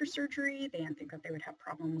eating after surgery. They didn't think that they would have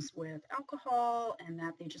problems with alcohol, and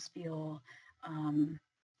that they just feel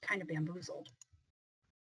kind of bamboozled.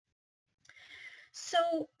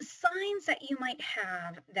 So signs that you might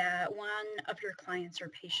have that one of your clients or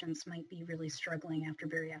patients might be really struggling after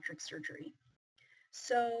bariatric surgery.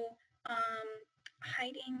 So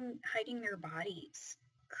hiding their bodies,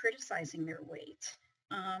 criticizing their weight.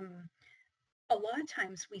 A lot of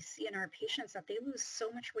times we see in our patients that they lose so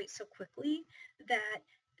much weight so quickly that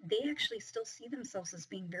they actually still see themselves as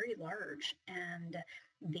being very large, and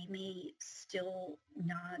they may still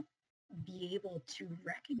not be able to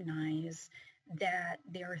recognize that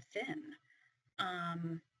they're thin,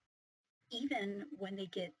 even when they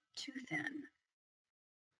get too thin.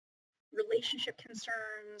 Relationship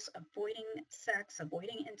concerns, avoiding sex,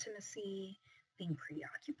 avoiding intimacy, being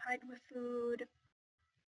preoccupied with food,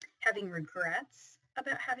 having regrets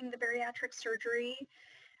about having the bariatric surgery,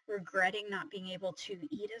 regretting not being able to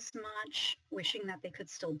eat as much, wishing that they could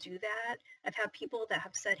still do that. I've had people that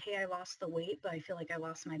have said, hey, I lost the weight, but I feel like I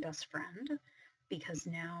lost my best friend because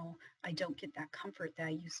now I don't get that comfort that I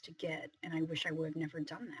used to get, and I wish I would have never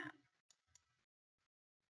done that.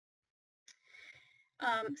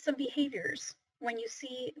 Some behaviors. When you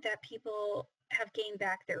see that people have gained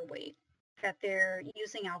back their weight, that they're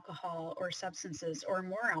using alcohol or substances or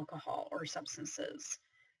more alcohol or substances.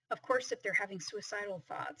 Of course, if they're having suicidal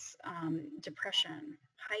thoughts, depression,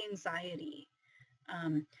 high anxiety,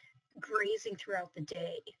 grazing throughout the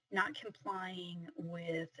day, not complying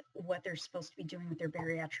with what they're supposed to be doing with their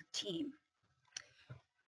bariatric team,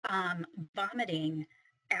 vomiting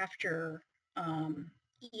after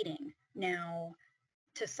eating. Now,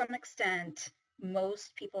 to some extent,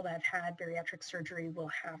 most people that have had bariatric surgery will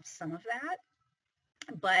have some of that,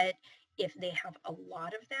 but if they have a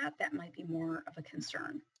lot of that, that might be more of a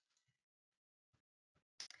concern.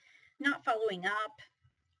 Not following up,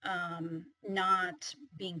 not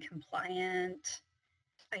being compliant.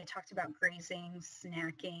 I talked about grazing,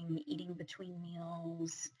 snacking, eating between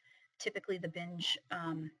meals. Typically the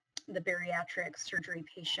bariatric surgery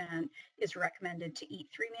patient is recommended to eat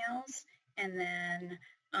 3 meals and then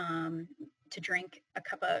to drink a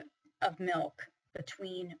cup of milk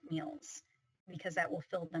between meals, because that will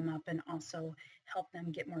fill them up and also help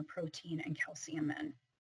them get more protein and calcium in.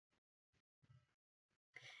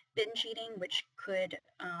 Binge eating, which could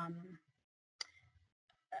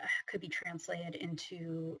be translated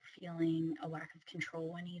into feeling a lack of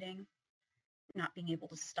control when eating, not being able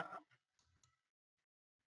to stop.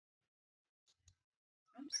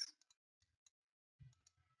 Oops.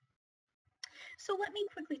 So let me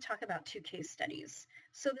quickly talk about 2 case studies.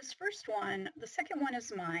 So this first one, the second one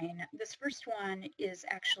is mine. This first one is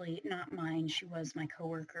actually not mine. She was my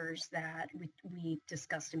coworker's that we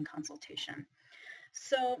discussed in consultation.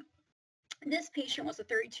 So this patient was a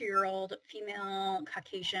 32-year-old female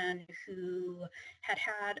Caucasian who had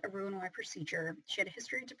had a Roux-en-Y procedure. She had a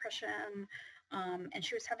history of depression, and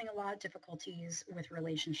she was having a lot of difficulties with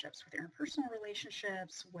relationships, with interpersonal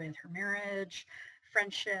relationships, with her marriage,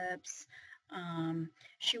 friendships.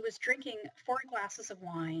 She was drinking 4 glasses of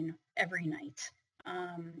wine every night.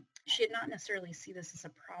 She did not necessarily see this as a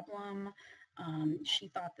problem. She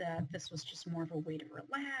thought that this was just more of a way to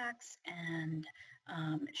relax, and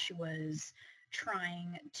she was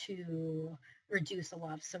trying to reduce a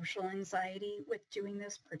lot of social anxiety with doing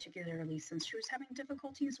this, particularly since she was having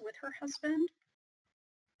difficulties with her husband.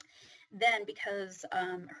 Then because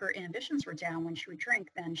her inhibitions were down when she would drink,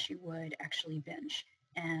 then she would actually binge.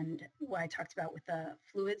 And what I talked about with the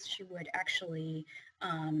fluids, she would actually,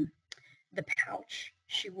 the pouch,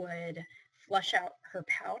 she would flush out her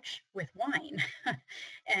pouch with wine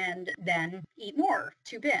and then eat more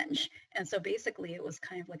to binge. And so basically it was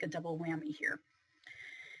kind of like a double whammy here.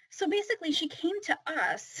 So basically she came to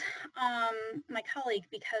us, my colleague,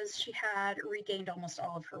 because she had regained almost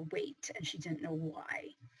all of her weight and she didn't know why.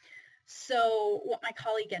 So what my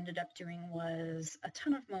colleague ended up doing was a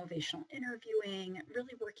ton of motivational interviewing,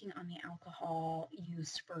 really working on the alcohol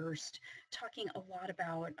use first, talking a lot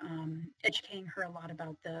about, educating her a lot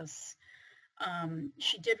about this.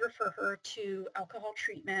 She did refer her to alcohol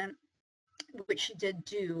treatment, which she did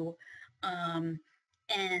do, and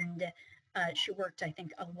she worked, I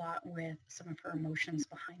think, a lot with some of her emotions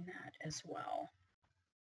behind that as well.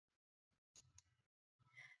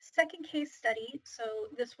 Second case study, so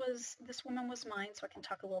this woman was mine, so I can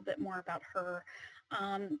talk a little bit more about her.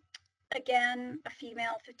 Again, a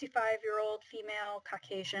female, 55-year-old female,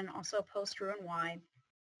 Caucasian, also post Roux-en-Y.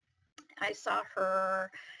 I saw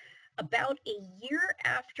her about a year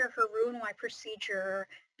after her Roux-en-Y procedure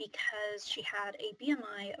because she had a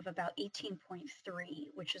BMI of about 18.3,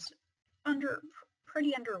 which is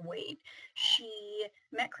pretty underweight. She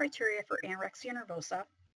met criteria for anorexia nervosa,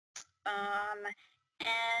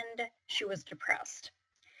 and she was depressed.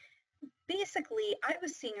 Basically, I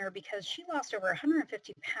was seeing her because she lost over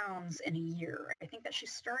 150 pounds in a year. I think that she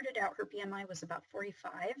started out, her BMI was about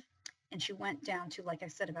 45, and she went down to, like I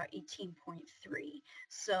said, about 18.3.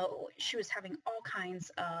 So she was having all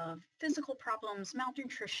kinds of physical problems,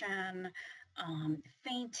 malnutrition,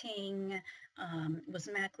 fainting, was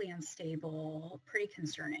medically unstable, pretty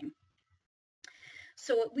concerning.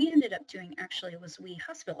 So what we ended up doing actually was we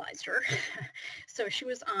hospitalized her. So she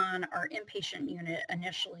was on our inpatient unit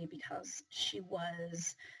initially because she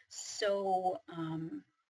was so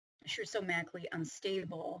medically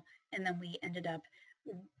unstable, and then we ended up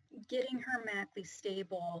getting her medically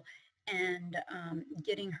stable and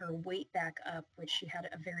getting her weight back up, which she had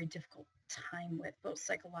a very difficult time with, both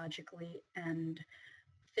psychologically and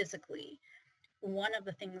physically. One of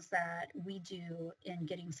the things that we do in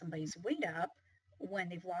getting somebody's weight up when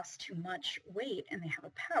they've lost too much weight and they have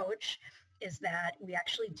a pouch is that we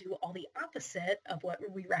actually do all the opposite of what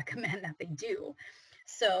we recommend that they do.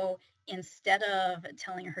 So instead of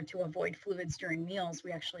telling her to avoid fluids during meals,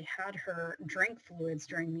 we actually had her drink fluids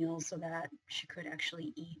during meals so that she could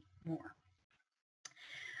actually eat more.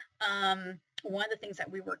 One of the things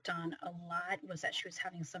that we worked on a lot was that she was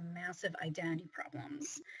having some massive identity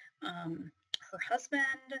problems. Her husband,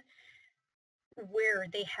 where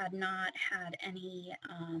they had not had any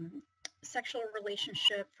sexual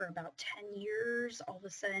relationship for about 10 years. All of a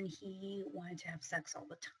sudden, he wanted to have sex all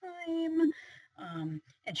the time.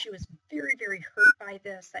 And she was very, very hurt by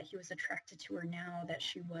this, that he was attracted to her now that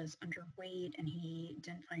she was underweight, and he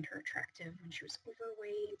didn't find her attractive when she was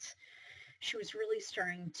overweight. She was really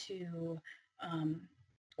starting to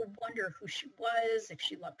wonder who she was, if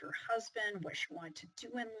she loved her husband, what she wanted to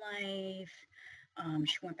do in life.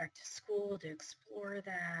 She went back to school to explore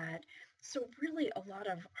that. So really a lot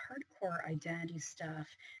of hardcore identity stuff,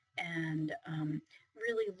 and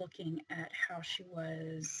really looking at how she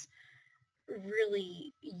was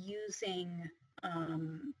really using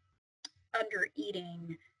under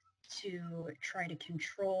eating to try to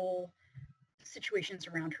control situations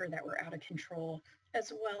around her that were out of control,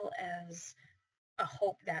 as well as a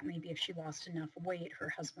hope that maybe if she lost enough weight, her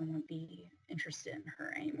husband wouldn't be interested in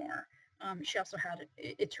her anymore. She also had,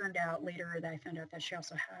 it turned out later that I found out that she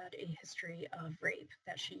also had a history of rape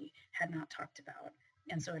that she had not talked about.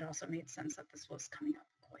 And so it also made sense that this was coming up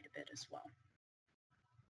quite a bit as well.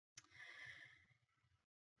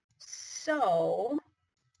 So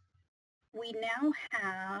we now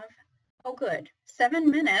have, oh good, 7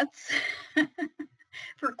 minutes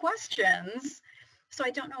for questions. So I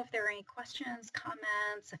don't know if there are any questions,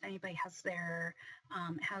 comments, if anybody has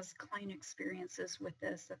has client experiences with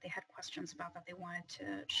this that they had questions about that they wanted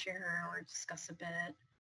to share or discuss a bit,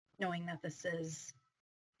 knowing that this is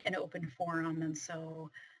an open forum, and so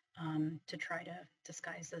to try to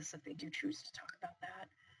disguise this if they do choose to talk about that.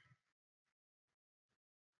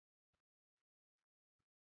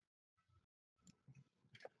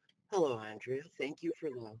 Hello, Andrea. Thank you for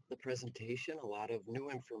the presentation. A lot of new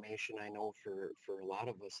information, I know, for a lot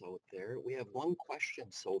of us out there. We have one question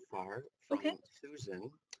so far from Okay. Susan.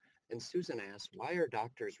 And Susan asks, why are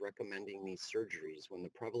doctors recommending these surgeries when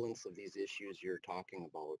the prevalence of these issues you're talking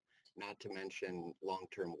about, not to mention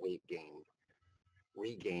long-term weight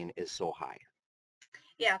regain, is so high?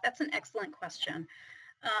 Yeah, that's an excellent question.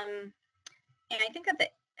 And I think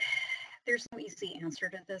that there's no easy answer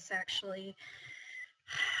to this, actually.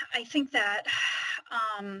 I think that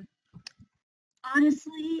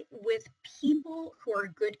honestly, with people who are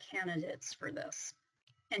good candidates for this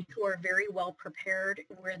and who are very well prepared,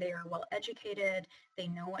 where they are well educated, they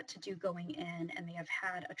know what to do going in, and they have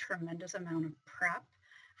had a tremendous amount of prep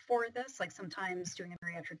for this, like sometimes doing a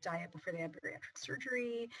bariatric diet before they have bariatric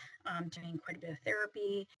surgery, doing quite a bit of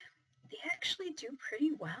therapy, they actually do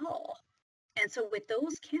pretty well. And so with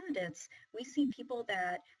those candidates, we see people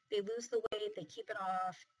that they lose the weight, they keep it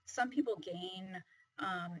off. Some people gain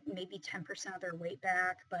maybe 10% of their weight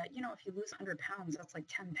back, but you know, if you lose 100 pounds, that's like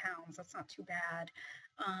 10 pounds. That's not too bad.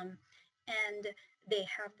 And they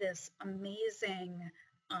have this amazing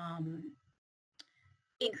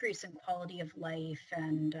increase in quality of life,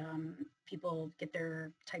 and people get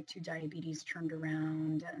their type 2 diabetes turned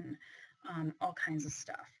around, and all kinds of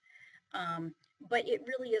stuff. But it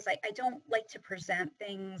really is, I don't like to present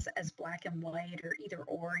things as black and white or either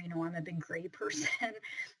or, you know, I'm a big gray person,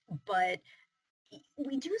 but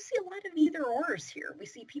we do see a lot of either ors here. We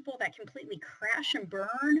see people that completely crash and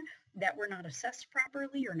burn, that were not assessed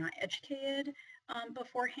properly or not educated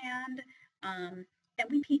beforehand. And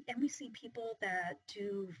we see people that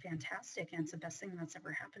do fantastic, and it's the best thing that's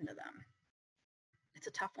ever happened to them. It's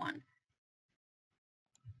a tough one.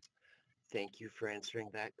 Thank you for answering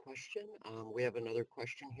that question. We have another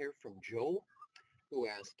question here from Joe, who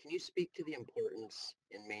asks, can you speak to the importance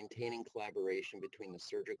in maintaining collaboration between the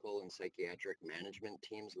surgical and psychiatric management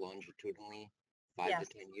teams longitudinally, 5 to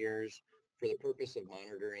 10 years, for the purpose of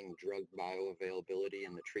monitoring drug bioavailability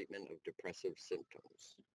and the treatment of depressive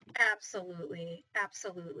symptoms? Absolutely.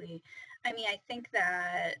 Absolutely. I mean, I think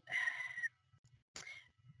that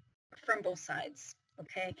from both sides,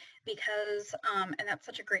 okay? Because, and that's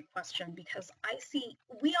such a great question, because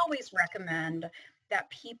we always recommend that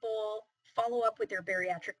people follow up with their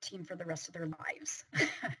bariatric team for the rest of their lives.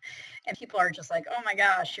 And people are just like, oh my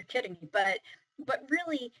gosh, you're kidding me. But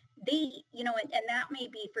really, they, you know, and that may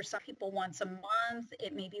be for some people once a month,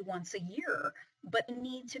 it may be once a year, but they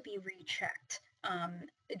need to be rechecked.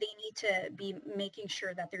 They need to be making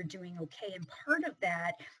sure that they're doing okay. And part of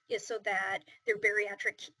that is so that their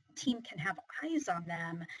bariatric team can have eyes on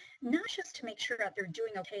them, not just to make sure that they're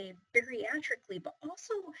doing okay bariatrically, but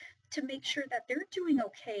also to make sure that they're doing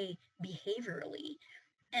okay behaviorally.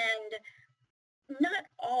 And not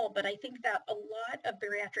all, but I think that a lot of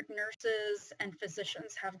bariatric nurses and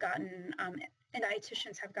physicians have gotten, and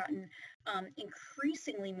dietitians have gotten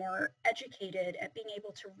increasingly more educated at being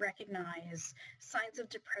able to recognize signs of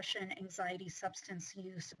depression, anxiety, substance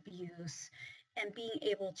use, abuse, and being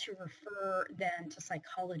able to refer then to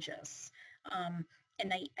psychologists.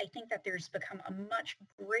 And I think that there's become a much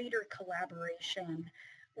greater collaboration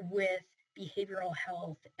with behavioral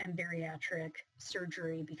health and bariatric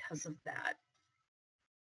surgery because of that.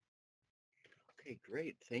 Okay,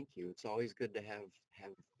 great. Thank you. It's always good to have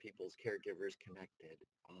people's caregivers connected.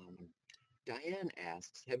 Diane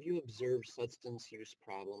asks, have you observed substance use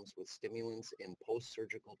problems with stimulants in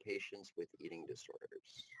post-surgical patients with eating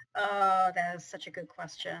disorders? Oh, that is such a good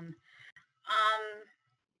question.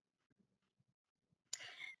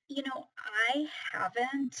 You know, I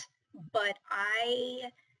haven't, but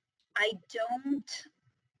I don't.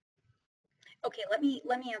 Okay, let me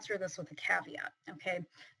answer this with a caveat. Okay,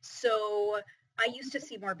 so I used to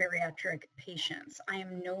see more bariatric patients. I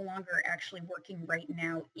am no longer actually working right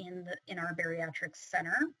now in our bariatric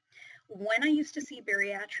center. When I used to see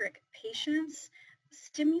bariatric patients,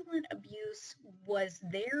 stimulant abuse was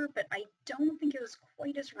there, but I don't think it was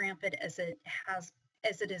quite as rampant as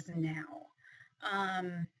it is now.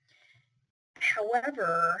 Um,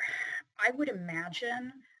 However, I would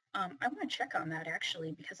imagine, I want to check on that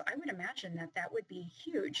actually, because I would imagine that that would be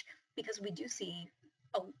huge because we do see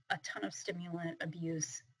a ton of stimulant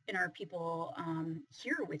abuse in our people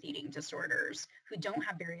here with eating disorders who don't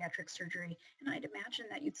have bariatric surgery. And I'd imagine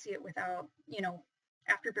that you'd see it without,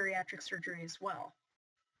 after bariatric surgery as well.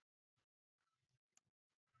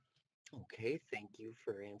 Okay, thank you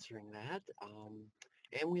for answering that.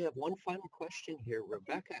 And we have one final question here.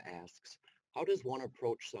 Rebecca asks, how does one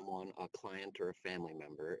approach someone, a client or a family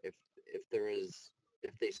member, if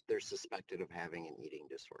they're suspected of having an eating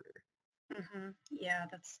disorder? Yeah,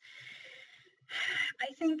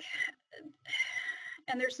 I think,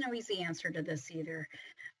 and there's no easy answer to this either.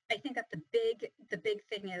 I think that the big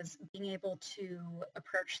thing is being able to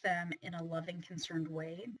approach them in a loving, concerned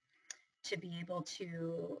way, to be able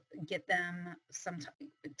to get them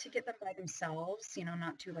by themselves,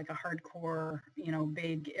 not to like a hardcore,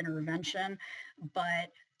 big intervention,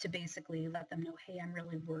 but to basically let them know, hey, I'm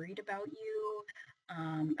really worried about you.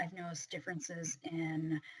 I've noticed differences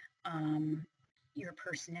in your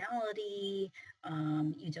personality.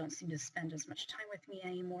 You don't seem to spend as much time with me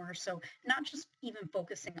anymore. So not just even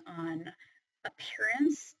focusing on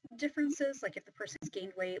appearance differences, like if the person's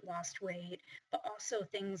gained weight, lost weight, but also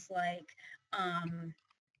things like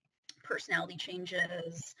personality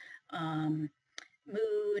changes,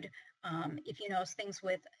 mood. If you notice things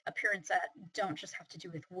with appearance that don't just have to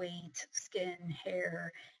do with weight, skin,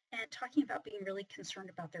 hair, and talking about being really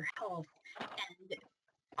concerned about their health and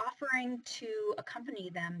offering to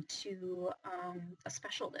accompany them to a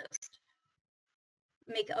specialist,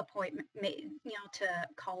 make an appointment, to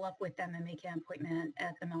call up with them and make an appointment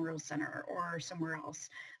at the Melrose Center or somewhere else,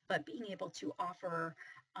 but being able to offer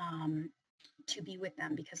to be with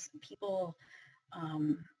them, because people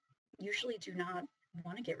usually do not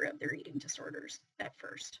want to get rid of their eating disorders at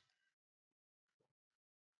first.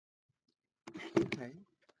 Okay.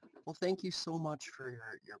 Well, thank you so much for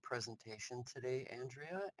your presentation today,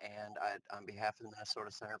 Andrea. And on behalf of the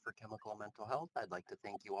Minnesota Center for Chemical and Mental Health, I'd like to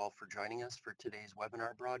thank you all for joining us for today's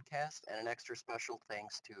webinar broadcast, and an extra special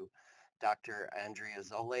thanks to Dr. Andrea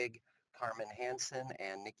Zoleg, Carmen Hansen,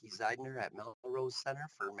 and Nikki Zeidner at Melrose Center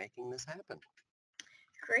for making this happen.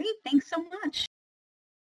 Great, thanks so much.